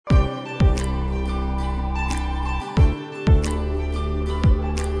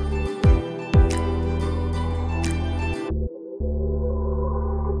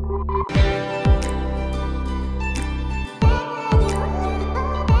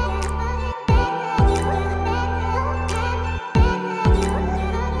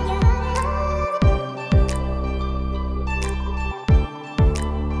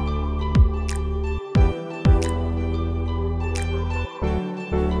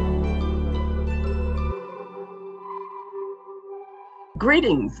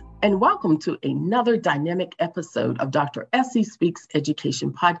Greetings and welcome to another dynamic episode of Dr. Essie Speaks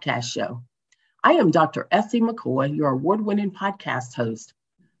Education podcast show. I am Dr. Essie McCoy, your award-winning podcast host.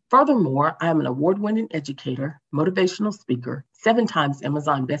 Furthermore, I am an award-winning educator, motivational speaker, 7 times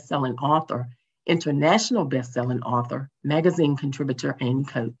Amazon bestselling author, international bestselling author, magazine contributor, and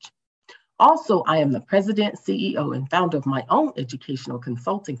coach. Also, I am the president, CEO, and founder of my own educational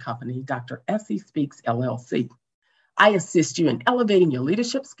consulting company, Dr. Essie Speaks LLC. I assist you in elevating your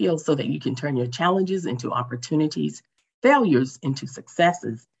leadership skills so that you can turn your challenges into opportunities, failures into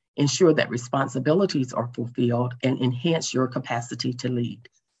successes, ensure that responsibilities are fulfilled, and enhance your capacity to lead.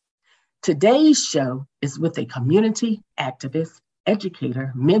 Today's show is with a community activist,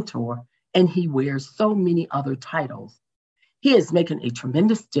 educator, mentor, and he wears so many other titles. He is making a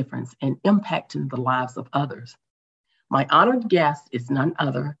tremendous difference and impacting the lives of others. My honored guest is none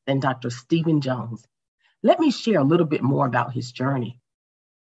other than Dr. Stephen Jones. Let me share a little bit more about his journey.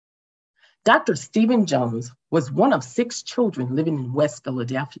 Dr. Stephen Jones was one of 6 children living in West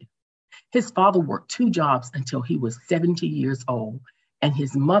Philadelphia. His father worked 2 jobs until he was 70 years old, and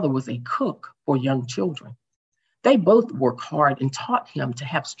his mother was a cook for young children. They both worked hard and taught him to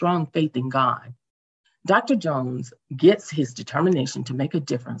have strong faith in God. Dr. Jones gets his determination to make a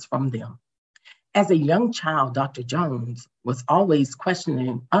difference from them. As a young child, Dr. Jones was always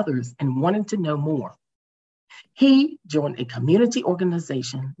questioning others and wanting to know more. He joined a community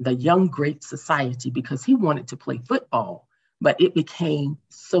organization, the Young Great Society, because he wanted to play football, but it became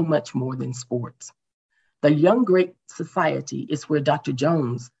so much more than sports. The Young Great Society is where Dr.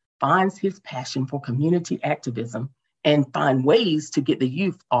 Jones finds his passion for community activism and find ways to get the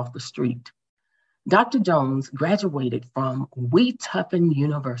youth off the street. Dr. Jones graduated from Wheaton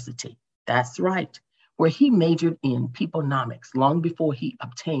University, that's right, where he majored in peoplenomics long before he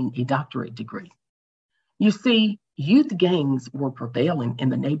obtained a doctorate degree. You see, youth gangs were prevailing in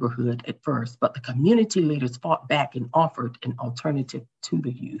the neighborhood at first, but the community leaders fought back and offered an alternative to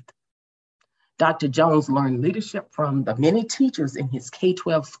the youth. Dr. Jones learned leadership from the many teachers in his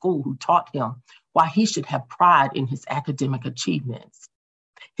K-12 school who taught him why he should have pride in his academic achievements.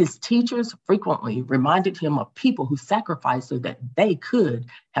 His teachers frequently reminded him of people who sacrificed so that they could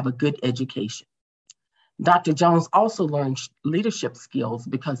have a good education. Dr. Jones also learned leadership skills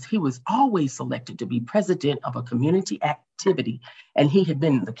because he was always selected to be president of a community activity, and he had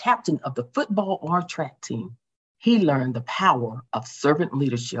been the captain of the football or track team. He learned the power of servant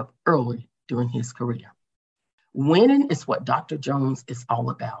leadership early during his career. Winning is what Dr. Jones is all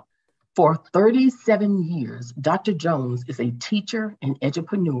about. For 37 years, Dr. Jones is a teacher and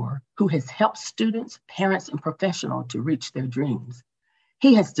edupreneur who has helped students, parents, and professionals to reach their dreams.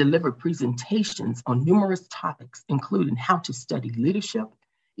 He has delivered presentations on numerous topics, including how to study leadership,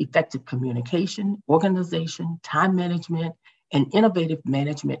 effective communication, organization, time management, and innovative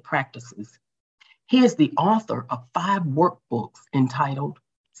management practices. He is the author of 5 workbooks entitled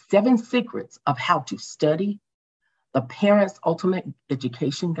 7 Secrets of How to Study, The Parent's Ultimate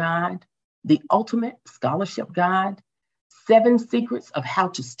Education Guide, The Ultimate Scholarship Guide, 7 Secrets of How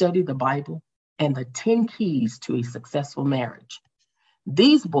to Study the Bible, and the 10 Keys to a Successful Marriage.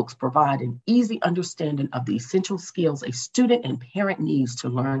 These books provide an easy understanding of the essential skills a student and parent needs to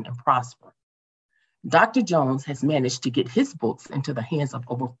learn and prosper. Dr. Jones has managed to get his books into the hands of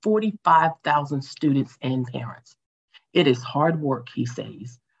over 45,000 students and parents. It is hard work, he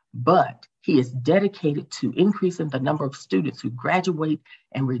says, but he is dedicated to increasing the number of students who graduate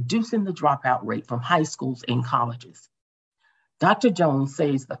and reducing the dropout rate from high schools and colleges. Dr. Jones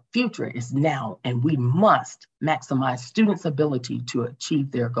says the future is now, and we must maximize students' ability to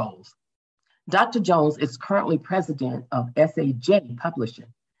achieve their goals. Dr. Jones is currently president of SAJ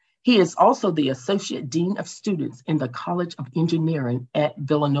Publishing. He is also the Associate Dean of Students in the College of Engineering at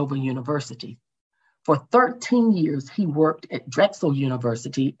Villanova University. For 13 years, he worked at Drexel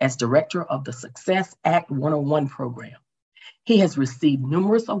University as director of the Success Act 101 program. He has received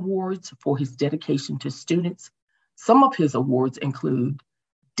numerous awards for his dedication to students. Some of his awards include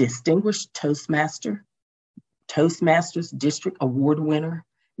Distinguished Toastmaster, Toastmasters District Award winner,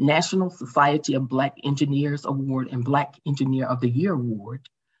 National Society of Black Engineers Award and Black Engineer of the Year Award.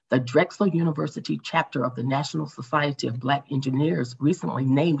 The Drexel University chapter of the National Society of Black Engineers recently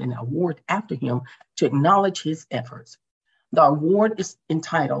named an award after him to acknowledge his efforts. The award is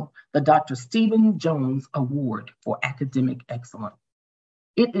entitled the Dr. Stephen Jones Award for Academic Excellence.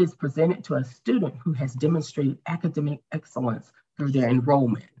 It is presented to a student who has demonstrated academic excellence through their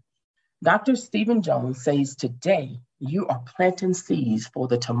enrollment. Dr. Stephen Jones says today you are planting seeds for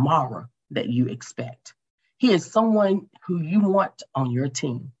the tomorrow that you expect. He is someone who you want on your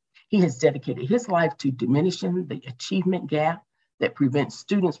team. He has dedicated his life to diminishing the achievement gap, that prevent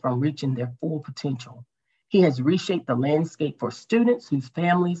students from reaching their full potential. He has reshaped the landscape for students whose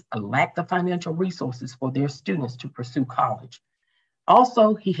families lack the financial resources for their students to pursue college.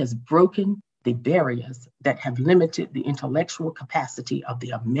 Also, he has broken the barriers that have limited the intellectual capacity of the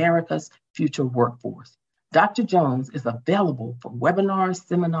America's future workforce. Dr. Jones is available for webinars,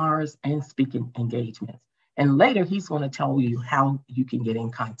 seminars, and speaking engagements. And later, he's going to tell you how you can get in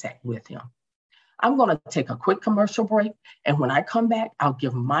contact with him. I'm going to take a quick commercial break. And when I come back, I'll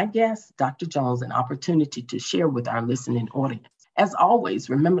give my guest, Dr. Jones, an opportunity to share with our listening audience. As always,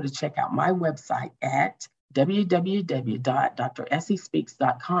 remember to check out my website at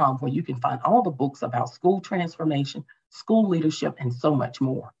www.dressyspeaks.com, where you can find all the books about school transformation, school leadership, and so much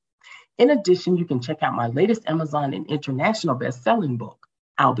more. In addition, you can check out my latest Amazon and international best-selling book.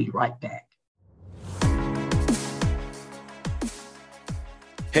 I'll be right back.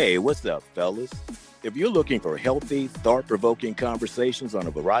 Hey, what's up, fellas? If you're looking for healthy, thought-provoking conversations on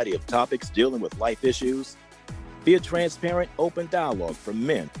a variety of topics dealing with life issues, be a transparent, open dialogue for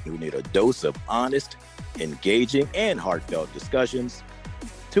men who need a dose of honest, engaging, and heartfelt discussions,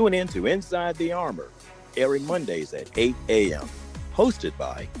 tune in to Inside the Armor, airing Mondays at 8 a.m., hosted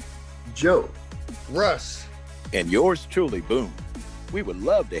by Joe, Russ, and yours truly, Boone. We would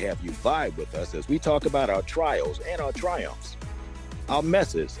love to have you vibe with us as we talk about our trials and our triumphs, our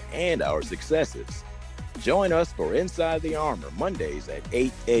messes and our successes. Join us for Inside the Armor, Mondays at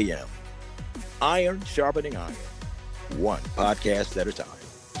 8 a.m. Iron sharpening iron, one podcast at a time.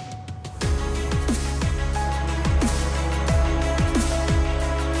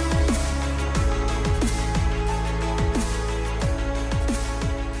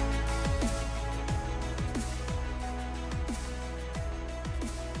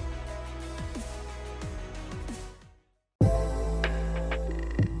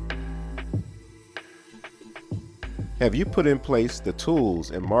 Have you put in place the tools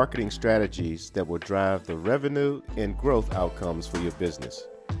and marketing strategies that will drive the revenue and growth outcomes for your business?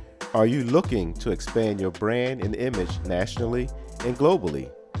 Are you looking to expand your brand and image nationally and globally?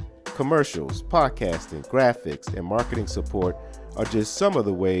 Commercials, podcasting, graphics, and marketing support are just some of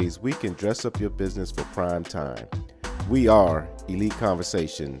the ways we can dress up your business for prime time. We are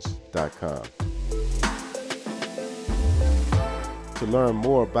EliteConversations.com. To learn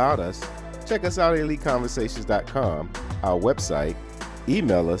more about us, check us out at EliteConversations.com, our website,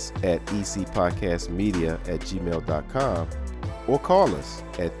 email us at ecpodcastmedia@gmail.com, or call us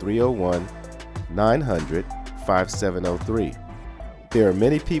at 301-900-5703. There are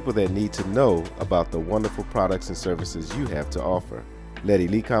many people that need to know about the wonderful products and services you have to offer. Let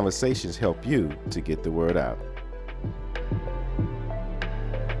Elite Conversations help you to get the word out.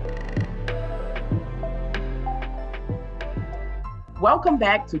 Welcome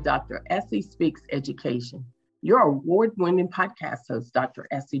back to Dr. Essie Speaks Education, your award-winning podcast host, Dr.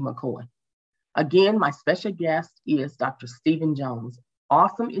 Essie McCoy. Again, my special guest is Dr. Stephen Jones,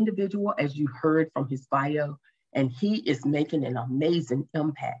 awesome individual, as you heard from his bio, and he is making an amazing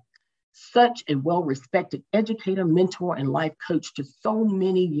impact. Such a well-respected educator, mentor, and life coach to so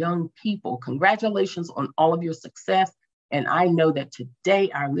many young people. Congratulations on all of your success. And I know that today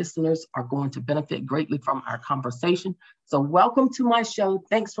our listeners are going to benefit greatly from our conversation. So welcome to my show.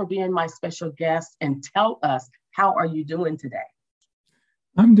 Thanks for being my special guest. And tell us, how are you doing today?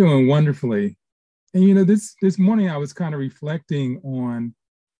 I'm doing wonderfully. And you know, this morning I was kind of reflecting on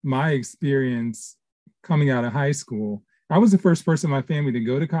my experience coming out of high school. I was the first person in my family to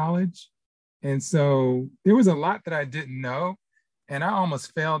go to college. And so there was a lot that I didn't know. And I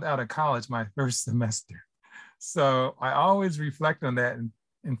almost failed out of college my first semester. So I always reflect on that and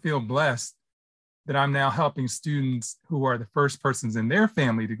feel blessed that I'm now helping students who are the first persons in their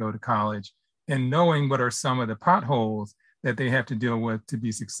family to go to college and knowing what are some of the potholes that they have to deal with to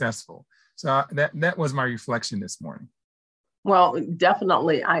be successful. So that was my reflection this morning. Well,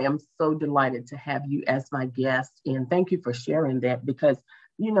 definitely, I am so delighted to have you as my guest. And thank you for sharing that, because,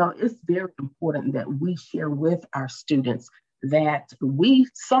 you know, it's very important that we share with our students that we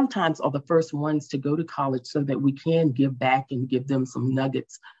sometimes are the first ones to go to college so that we can give back and give them some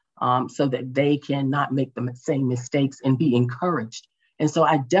nuggets so that they can not make the same mistakes and be encouraged. And so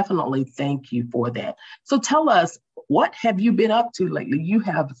I definitely thank you for that. So tell us, what have you been up to lately? You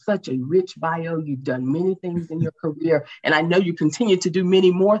have such a rich bio. You've done many things in your career, and I know you continue to do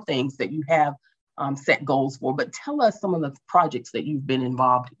many more things that you have set goals for. But tell us some of the projects that you've been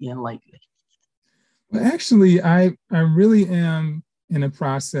involved in lately. Well, actually, I really am in a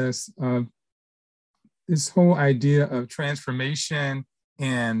process of this whole idea of transformation,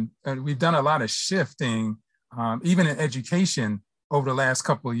 and we've done a lot of shifting, even in education over the last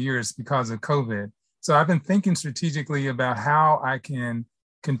couple of years because of COVID. So I've been thinking strategically about how I can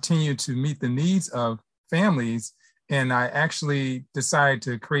continue to meet the needs of families. And I actually decided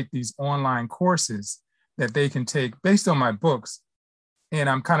to create these online courses that they can take based on my books. And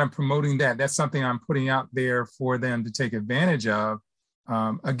I'm kind of promoting that. That's something I'm putting out there for them to take advantage of.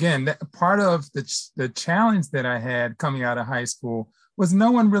 Again, part of the challenge that I had coming out of high school was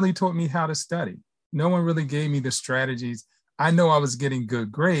no one really taught me how to study. No one really gave me the strategies. I know I was getting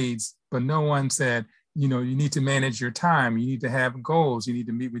good grades, but no one said, you need to manage your time. You need to have goals. You need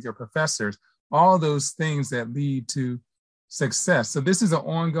to meet with your professors. All those things that lead to success. So this is an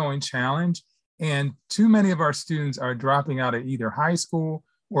ongoing challenge. And too many of our students are dropping out of either high school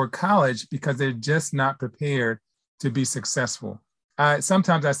or college because they're just not prepared to be successful.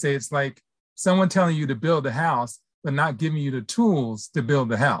 Sometimes I say it's like someone telling you to build a house, but not giving you the tools to build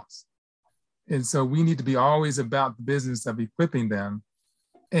the house. And so we need to be always about the business of equipping them.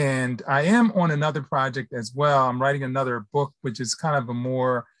 And I am on another project as well. I'm writing another book, which is kind of a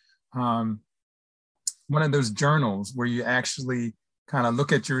more, one of those journals where you actually kind of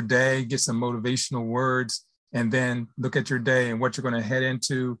look at your day, get some motivational words, and then look at your day and what you're going to head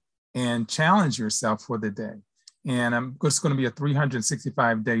into and challenge yourself for the day. And it's going to be a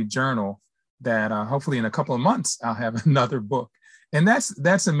 365-day journal that hopefully in a couple of months, I'll have another book. And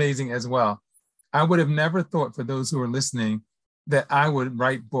that's amazing as well. I would have never thought, for those who are listening, that I would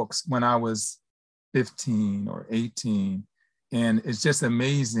write books when I was 15 or 18. And it's just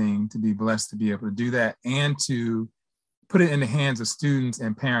amazing to be blessed to be able to do that and to put it in the hands of students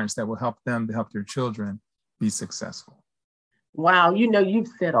and parents that will help them to help their children be successful. Wow, you've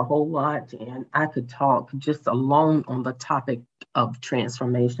said a whole lot, and I could talk just alone on the topic of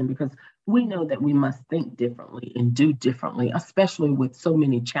transformation, because we know that we must think differently and do differently, especially with so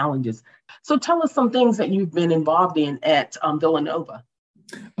many challenges. So tell us some things that you've been involved in at Villanova.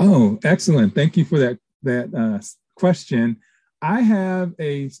 Oh, excellent. Thank you for that question. I have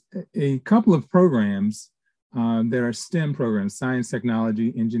a couple of programs that are STEM programs: science,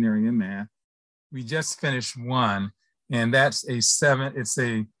 technology, engineering, and math. We just finished one, and that's it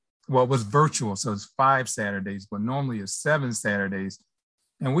was virtual, so it's 5 Saturdays, but normally it's 7 Saturdays.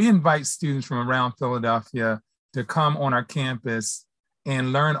 And we invite students from around Philadelphia to come on our campus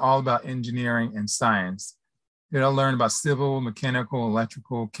and learn all about engineering and science. They'll learn about civil, mechanical,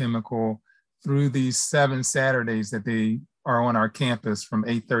 electrical, chemical through these 7 Saturdays that they are on our campus from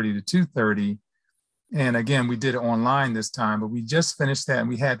 8:30 to 2:30. And again, we did it online this time, but we just finished that, and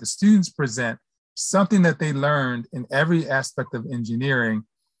we had the students present something that they learned in every aspect of engineering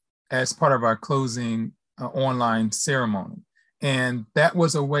as part of our closing online ceremony. And that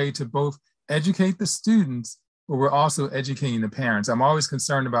was a way to both educate the students, but we're also educating the parents. I'm always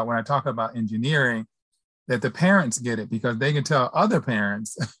concerned about, when I talk about engineering, that the parents get it, because they can tell other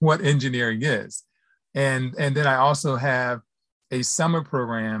parents what engineering is. And then I also have a summer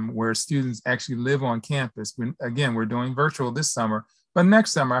program where students actually live on campus. We're doing virtual this summer, but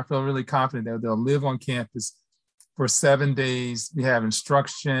next summer I feel really confident that they'll live on campus for 7 days. We have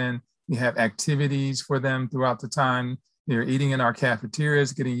instruction, we have activities for them throughout the time. They're eating in our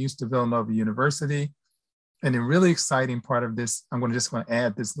cafeterias, getting used to Villanova University. And the really exciting part of this, I'm going to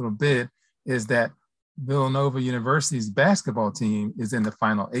add this little bit, is that Villanova University's basketball team is in the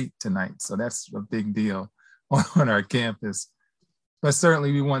Final 8 tonight. So that's a big deal on our campus. But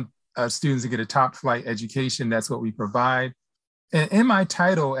certainly we want students to get a top flight education. That's what we provide. And in my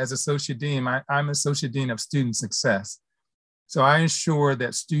title as Associate Dean, I'm Associate Dean of Student Success. So I ensure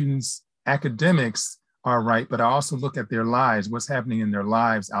that students' academics are right, but I also look at their lives, what's happening in their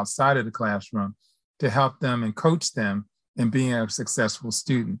lives outside of the classroom, to help them and coach them in being a successful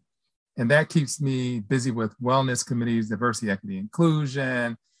student. And that keeps me busy with wellness committees, diversity, equity,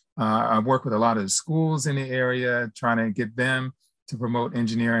 inclusion. I work with a lot of the schools in the area, trying to get them to promote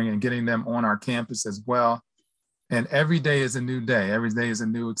engineering and getting them on our campus as well. And every day is a new day. Every day is a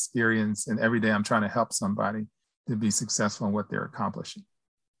new experience. And every day I'm trying to help somebody to be successful in what they're accomplishing.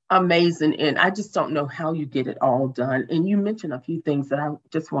 Amazing. And I just don't know how you get it all done. And you mentioned a few things that I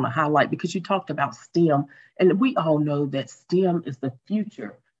just want to highlight, because you talked about STEM, and we all know that STEM is the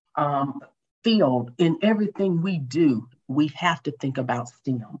future field. In everything we do, we have to think about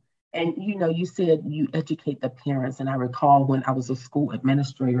STEM. And you said you educate the parents, and I recall when I was a school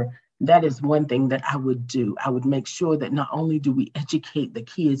administrator, that is one thing that I would do. I would make sure that not only do we educate the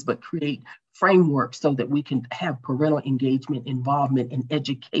kids, but create frameworks so that we can have parental engagement, involvement, and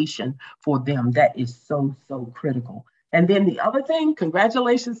education for them. That is so, so critical. And then the other thing,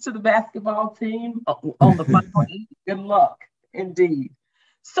 congratulations to the basketball team on the Final 8. Good luck, indeed.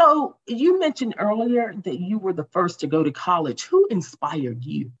 So you mentioned earlier that you were the first to go to college. Who inspired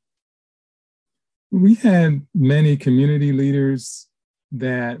you? We had many community leaders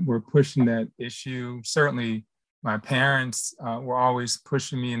that were pushing that issue. Certainly, my parents were always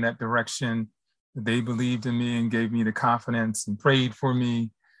pushing me in that direction. They believed in me and gave me the confidence and prayed for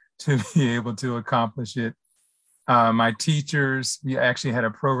me to be able to accomplish it. My teachers, we actually had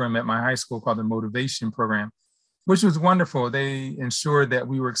a program at my high school called the Motivation Program, which was wonderful. They ensured that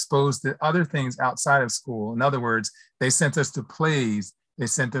we were exposed to other things outside of school. In other words, they sent us to plays, they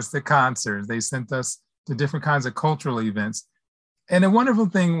sent us to concerts, they sent us to different kinds of cultural events. And the wonderful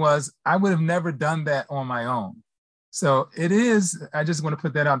thing was, I would have never done that on my own. So it is, I just want to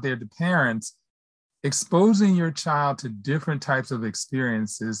put that out there to parents, exposing your child to different types of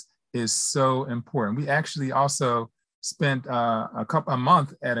experiences is so important. We actually also spent a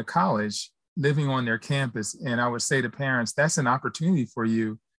month at a college living on their campus. And I would say to parents, that's an opportunity for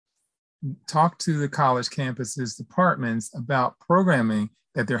you. Talk to the college campuses, departments about programming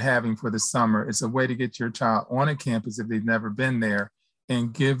that they're having for the summer. It's a way to get your child on a campus if they've never been there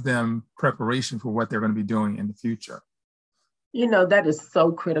and give them preparation for what they're going to be doing in the future. You know, that is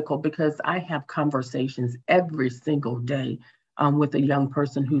so critical because I have conversations every single day with a young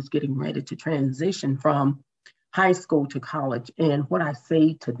person who's getting ready to transition from high school to college. And what I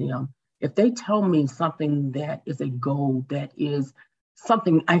say to them, if they tell me something that is a goal, that is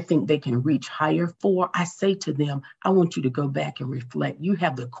something I think they can reach higher for, I say to them, I want you to go back and reflect. You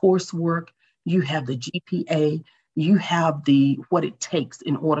have the coursework, you have the GPA, you have what it takes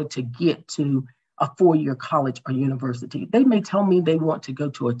in order to get to a 4-year college or university. They may tell me they want to go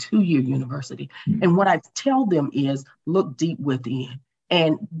to a 2-year university. And what I tell them is look deep within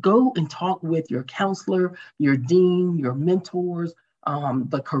and go and talk with your counselor, your dean, your mentors,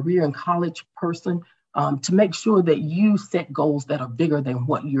 the career and college person, to make sure that you set goals that are bigger than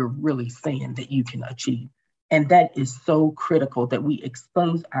what you're really saying that you can achieve. And that is so critical that we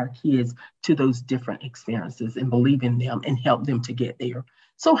expose our kids to those different experiences and believe in them and help them to get there.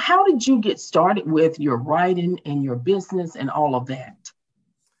 So how did you get started with your writing and your business and all of that?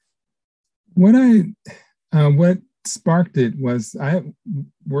 What sparked it was I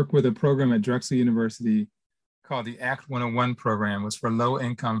worked with a program at Drexel University called the ACT 101 program. It was for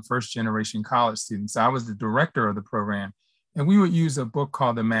low-income first-generation college students. I was the director of the program, and we would use a book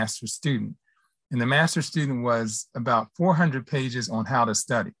called The Master Student. And The Master Student was about 400 pages on how to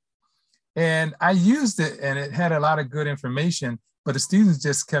study. And I used it, and it had a lot of good information, but the students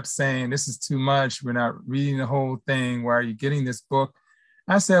just kept saying, this is too much. We're not reading the whole thing. Why are you getting this book?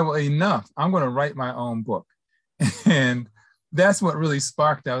 I said, well, enough. I'm going to write my own book. And that's what really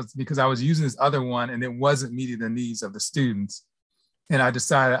sparked us, because I was using this other one and it wasn't meeting the needs of the students. And I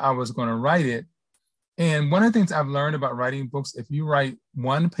decided I was going to write it. And one of the things I've learned about writing books, if you write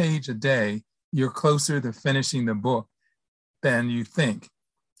 1 page a day, you're closer to finishing the book than you think.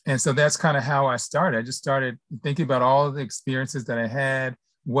 And so that's kind of how I started. I just started thinking about all of the experiences that I had.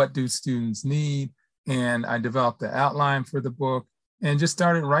 What do students need? And I developed the outline for the book and just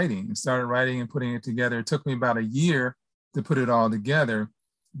started writing and putting it together. It took me about a year to put it all together,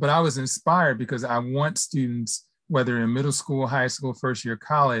 but I was inspired because I want students, whether in middle school, high school, first year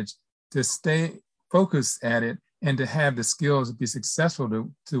college, to stay focused at it and to have the skills to be successful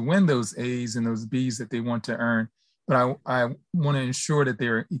to win those A's and those B's that they want to earn. But I want to ensure that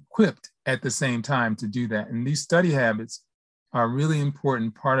they're equipped at the same time to do that. And these study habits are a really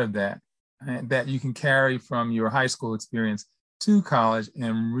important part of that, that you can carry from your high school experience to college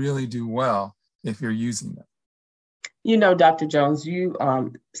and really do well if you're using them. You know, Dr. Jones, you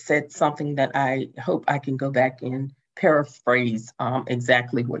said something that I hope I can go back and paraphrase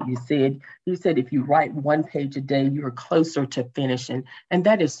exactly what you said. You said if you write 1 page a day, you're closer to finishing. And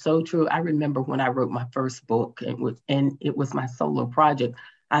that is so true. I remember when I wrote my first book, and it was my solo project,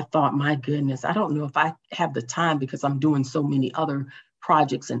 I thought, my goodness, I don't know if I have the time because I'm doing so many other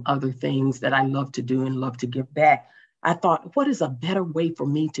projects and other things that I love to do and love to give back. I thought, what is a better way for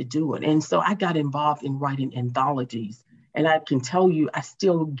me to do it? And so I got involved in writing anthologies. And I can tell you, I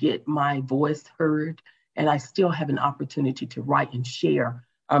still get my voice heard, and I still have an opportunity to write and share.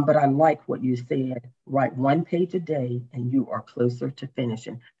 But I like what you said, write 1 page a day and you are closer to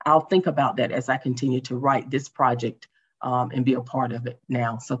finishing. I'll think about that as I continue to write this project and be a part of it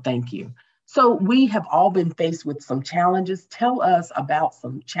now. So thank you. So we have all been faced with some challenges. Tell us about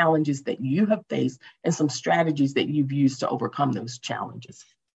some challenges that you have faced and some strategies that you've used to overcome those challenges.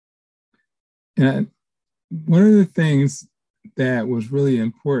 And one of the things that was really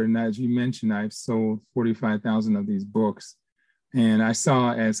important, as you mentioned, I've sold 45,000 of these books. And I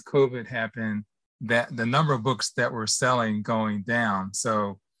saw as COVID happened that the number of books that were selling going down.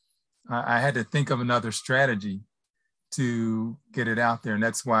 So I had to think of another strategy. to get it out there. And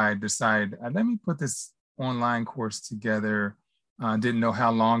that's why I decided, let me put this online course together. Didn't know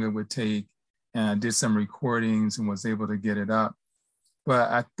how long it would take, and did some recordings and was able to get it up. But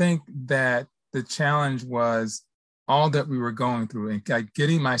I think that the challenge was all that we were going through and like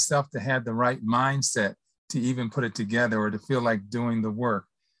getting myself to have the right mindset to even put it together or to feel like doing the work,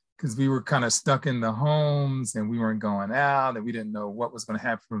 because we were kind of stuck in the homes and we weren't going out and we didn't know what was going to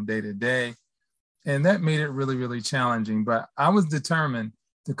happen from day to day. And that made it really, really challenging. But I was determined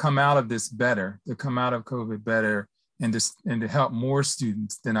to come out of this better, to come out of COVID better, and to help more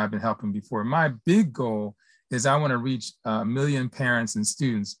students than I've been helping before. My big goal is I want to reach 1 million parents and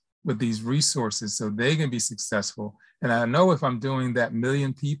students with these resources so they can be successful. And I know if I'm doing that 1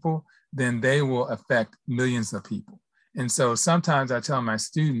 million people, then they will affect millions of people. And so sometimes I tell my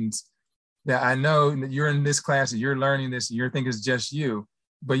students that I know that you're in this class and you're learning this and you think it's just you,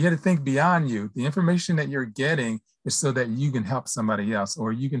 but you have to think beyond you. The information that you're getting is so that you can help somebody else,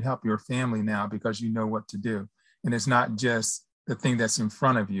 or you can help your family now because you know what to do. And it's not just the thing that's in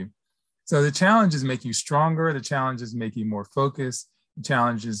front of you. So the challenges make you stronger. The challenges make you more focused. The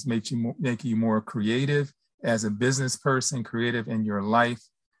challenges make you more creative as a business person, creative in your life,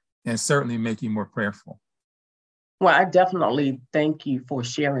 and certainly make you more prayerful. Well, I definitely thank you for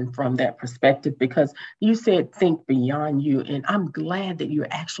sharing from that perspective, because you said think beyond you. And I'm glad that you're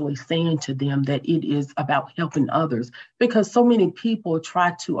actually saying to them that it is about helping others, because so many people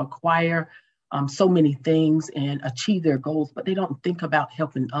try to acquire so many things and achieve their goals, but they don't think about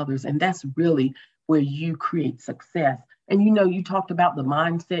helping others. And that's really where you create success. And you talked about the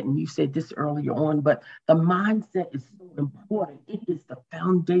mindset, and you said this earlier on, but the mindset is so important. It is the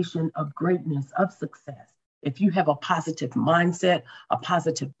foundation of greatness, of success. If you have a positive mindset, a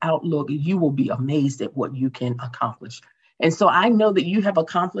positive outlook, you will be amazed at what you can accomplish. And so I know that you have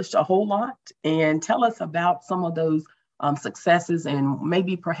accomplished a whole lot. And tell us about some of those successes, and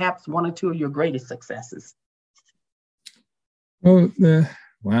maybe perhaps one or two of your greatest successes. Oh,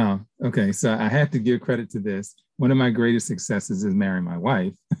 wow. Okay, so I have to give credit to this. One of my greatest successes is marrying my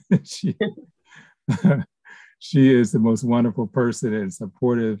wife. She is the most wonderful person and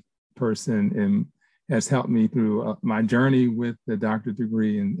supportive person, and has helped me through my journey with the doctorate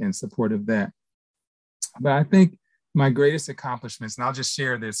degree and support of that. But I think my greatest accomplishments, and I'll just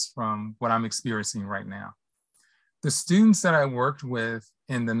share this from what I'm experiencing right now. The students that I worked with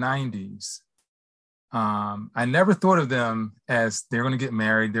in the 90s, I never thought of them as they're going to get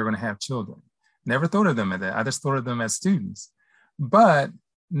married, they're going to have children. Never thought of them as that. I just thought of them as students. But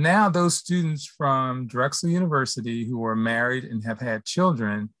now those students from Drexel University who are married and have had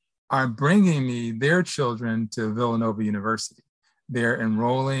children are bringing me their children to Villanova University. They're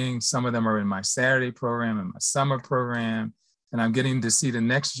enrolling, some of them are in my Saturday program and my summer program, and I'm getting to see the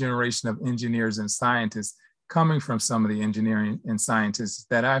next generation of engineers and scientists coming from some of the engineering and scientists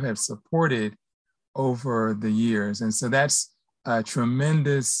that I have supported over the years. And so that's a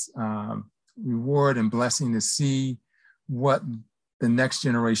tremendous reward and blessing to see what the next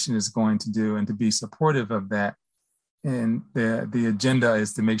generation is going to do and to be supportive of that. And the agenda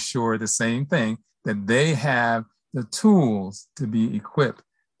is to make sure the same thing, that they have the tools to be equipped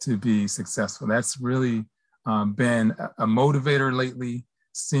to be successful. That's really been a motivator lately,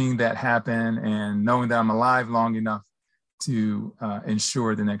 seeing that happen and knowing that I'm alive long enough to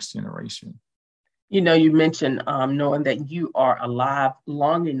ensure the next generation. You mentioned knowing that you are alive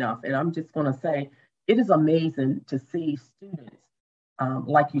long enough. And I'm just going to say, it is amazing to see students,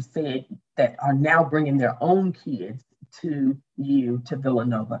 like you said, that are now bringing their own kids to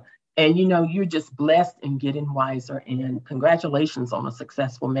Villanova. And, you're just blessed and getting wiser. And congratulations on a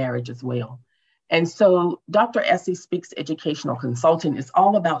successful marriage as well. And so Dr. Essie Speaks Educational Consulting is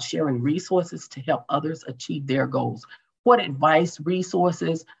all about sharing resources to help others achieve their goals. What advice,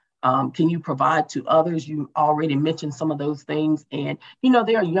 resources can you provide to others? You already mentioned some of those things. And,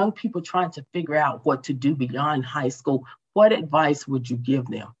 there are young people trying to figure out what to do beyond high school. What advice would you give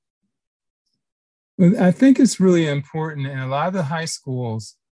them? Well, I think it's really important. In a lot of the high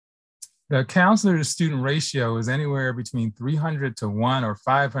schools, the counselor to student ratio is anywhere between 300 to 1 or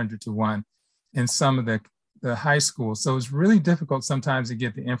 500 to 1 in some of the high schools. So it's really difficult sometimes to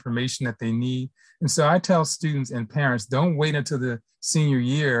get the information that they need. And so I tell students and parents, don't wait until the senior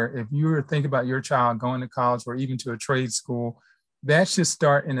year. If you were thinking about your child going to college or even to a trade school, that should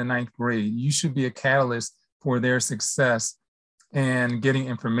start in the 9th grade. You should be a catalyst for their success and getting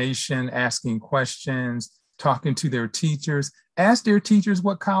information, asking questions, talking to their teachers. Ask their teachers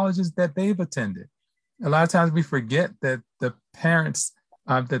what colleges that they've attended. A lot of times we forget that the parents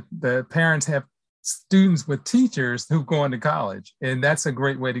have students with teachers who go into college. And that's a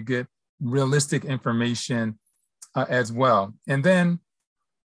great way to get realistic information as well. And then,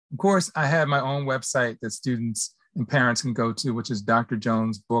 of course, I have my own website that students and parents can go to, which is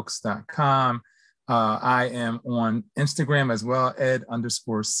drjonesbooks.com. I am on Instagram as well,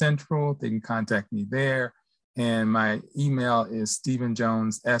 ed_central. They can contact me there. And my email is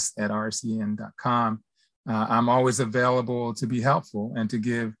stephenjones@rcn.com. I'm always available to be helpful and to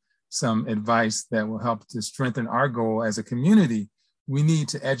give some advice that will help to strengthen our goal as a community. We need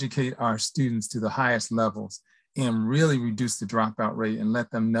to educate our students to the highest levels and really reduce the dropout rate and let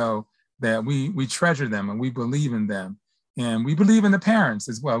them know that we treasure them and we believe in them. And we believe in the parents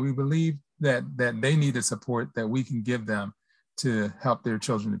as well. We believe that they need the support that we can give them to help their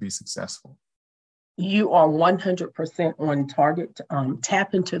children to be successful. You are 100% on target.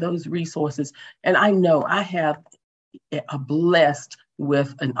 Tap into those resources. And I know I have a blessed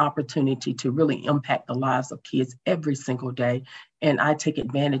with an opportunity to really impact the lives of kids every single day. And I take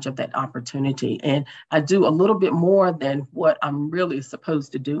advantage of that opportunity. And I do a little bit more than what I'm really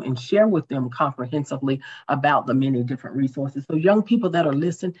supposed to do and share with them comprehensively about the many different resources. So young people that are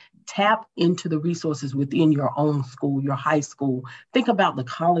listening, tap into the resources within your own school, your high school. Think about the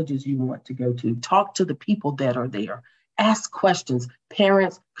colleges you want to go to. Talk to the people that are there. Ask questions.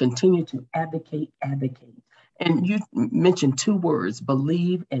 Parents, continue to advocate. And you mentioned two words,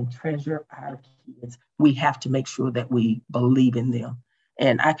 believe and treasure our kids. We have to make sure that we believe in them.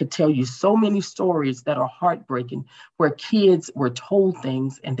 And I could tell you so many stories that are heartbreaking where kids were told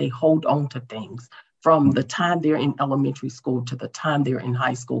things and they hold on to things from the time they're in elementary school to the time they're in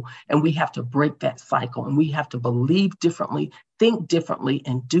high school. And we have to break that cycle and we have to believe differently, think differently,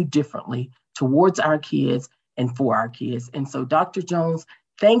 and do differently towards our kids and for our kids. And so Dr. Jones,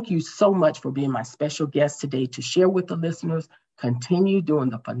 thank you so much for being my special guest today to share with the listeners. Continue doing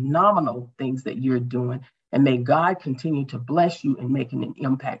the phenomenal things that you're doing, and may God continue to bless you and making an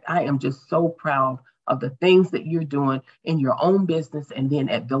impact. I am just so proud of the things that you're doing in your own business and then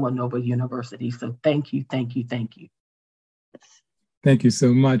at Villanova University. So thank you. Thank you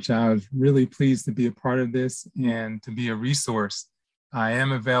so much. I was really pleased to be a part of this and to be a resource. I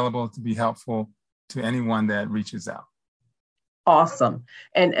am available to be helpful to anyone that reaches out. Awesome.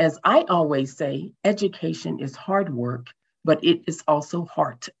 And as I always say, education is hard work, but it is also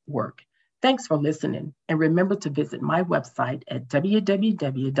heart work. Thanks for listening. And remember to visit my website at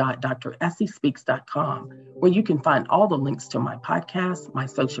www.dressiespeaks.com, where you can find all the links to my podcast, my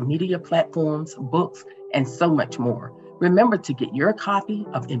social media platforms, books, and so much more. Remember to get your copy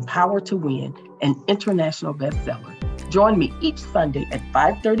of Empower to Win, an international bestseller. Join me each Sunday at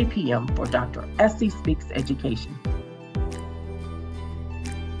 5:30 p.m. for Dr. Essie Speaks Education.